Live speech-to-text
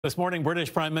This morning,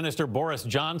 British Prime Minister Boris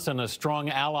Johnson, a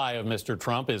strong ally of Mr.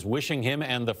 Trump, is wishing him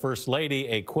and the First Lady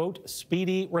a, quote,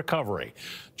 speedy recovery.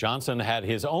 Johnson had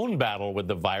his own battle with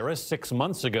the virus 6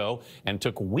 months ago and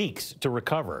took weeks to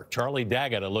recover. Charlie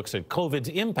D'Agata looks at COVID's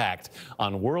impact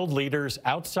on world leaders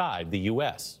outside the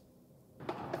U.S.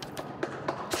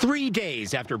 3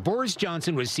 days after Boris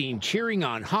Johnson was seen cheering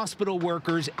on hospital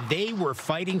workers, they were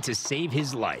fighting to save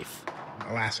his life.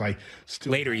 Alas,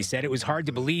 Later, he said it was hard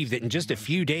to believe that in just a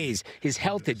few days, his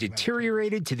health had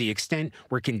deteriorated to the extent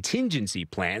where contingency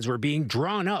plans were being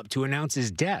drawn up to announce his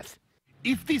death.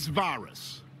 If this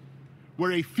virus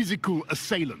were a physical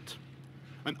assailant,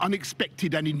 an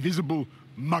unexpected and invisible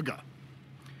mugger,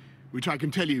 which I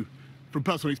can tell you from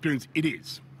personal experience it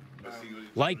is.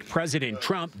 Like President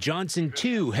Trump, Johnson,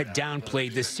 too, had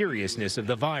downplayed the seriousness of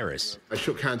the virus. I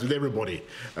shook hands with everybody,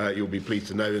 you'll be pleased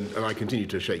to know, and I continue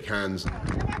to shake hands.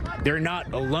 They're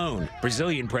not alone.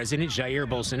 Brazilian President Jair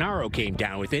Bolsonaro came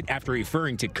down with it after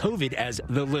referring to COVID as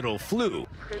the little flu.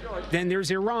 Then there's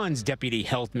Iran's deputy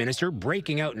health minister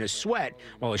breaking out in a sweat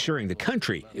while assuring the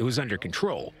country it was under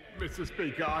control. Mr.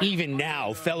 Speaker, Even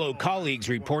now, fellow colleagues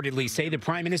reportedly say the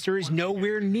prime minister is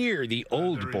nowhere near the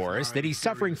old Boris, that he's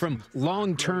suffering from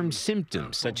long-term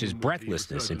symptoms such as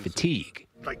breathlessness and fatigue.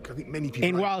 I think many people.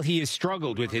 And while he has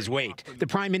struggled with his weight, the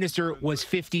prime minister was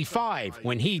 55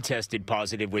 when he tested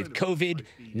positive with COVID,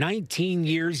 19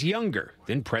 years younger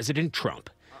than President Trump.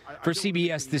 For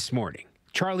CBS This Morning,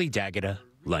 Charlie D'Agata,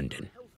 London.